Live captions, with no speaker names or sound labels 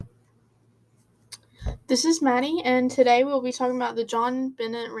This is Maddie, and today we'll be talking about the Jon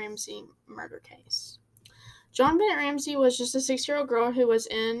Benet Ramsey murder case. Jon Benet Ramsey was just a 6-year-old girl who was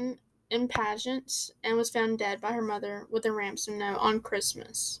in pageants and was found dead by her mother with a ransom note on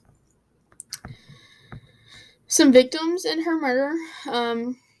Christmas. Some victims in her murder,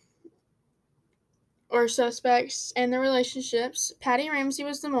 or suspects, and their relationships. Patty Ramsey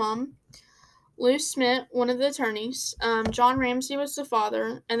was the mom. Lou Smith, one of the attorneys. John Ramsey was the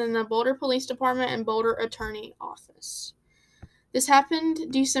father, and then the Boulder Police Department and Boulder Attorney Office. This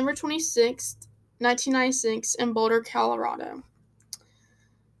happened December 26th, 1996 in Boulder, Colorado.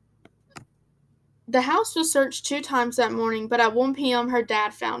 The house was searched 2 times that morning, but at 1 p.m. her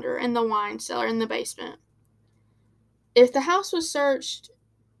dad found her in the wine cellar in the basement. If the house was searched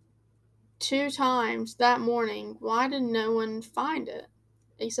 2 times that morning, why did no one find it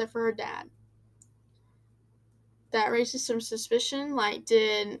except for her dad? That raises some suspicion, like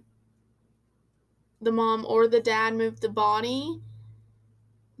did the mom or the dad move the body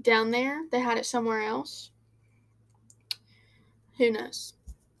down there? They had it somewhere else. Who knows?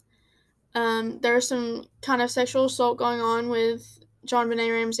 There was some kind of sexual assault going on with Jon Benet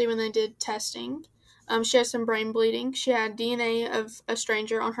Ramsey when they did testing. She had some brain bleeding. She had DNA of a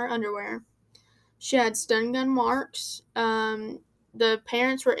stranger on her underwear. She had stun gun marks. The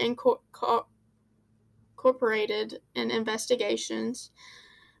parents were incorporated in investigations.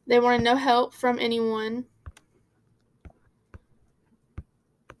 They wanted no help from anyone.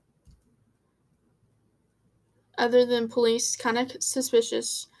 Other than police, kind of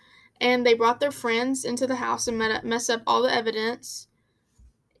suspicious. And they brought their friends into the house and mess up all the evidence.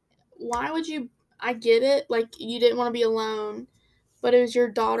 Why would you? I get it. Like, you didn't want to be alone, but it was your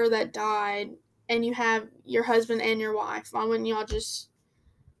daughter that died, and you have your husband and your wife. Why wouldn't y'all just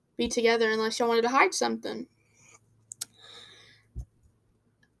be together unless y'all wanted to hide something?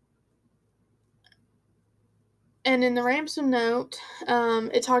 And in the ransom note,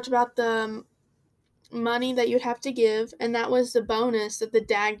 it talked about the money that you'd have to give, and that was the bonus that the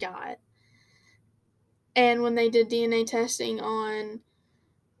dad got. And when they did DNA testing on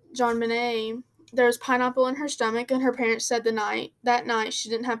Jon Benet, there was pineapple in her stomach, and her parents said that night she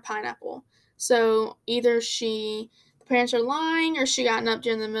didn't have pineapple. So either the parents are lying, or she got up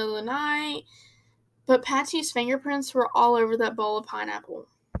during the middle of the night. But Patsy's fingerprints were all over that bowl of pineapple.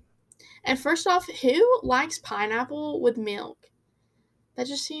 And first off, who likes pineapple with milk? That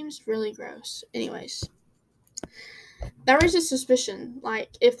just seems really gross. Anyways, that raises suspicion.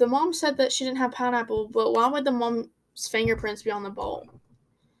 Like, if the mom said that she didn't have pineapple, but why would the mom's fingerprints be on the bowl?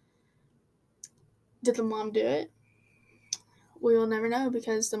 Did the mom do it? We will never know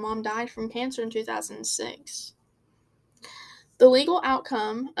because the mom died from cancer in 2006. The legal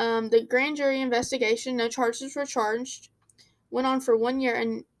outcome, the grand jury investigation, no charges were charged, went on for 1 year,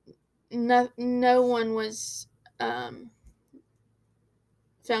 and no one was found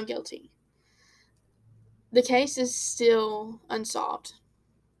guilty. The case is still unsolved,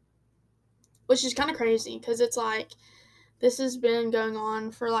 which is kind of crazy because it's like this has been going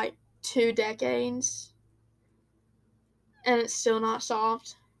on for like 2 decades and it's still not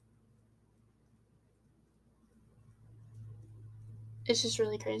solved. It's just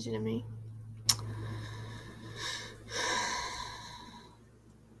really crazy to me.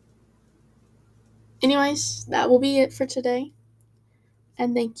 Anyways, that will be it for today,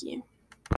 and thank you.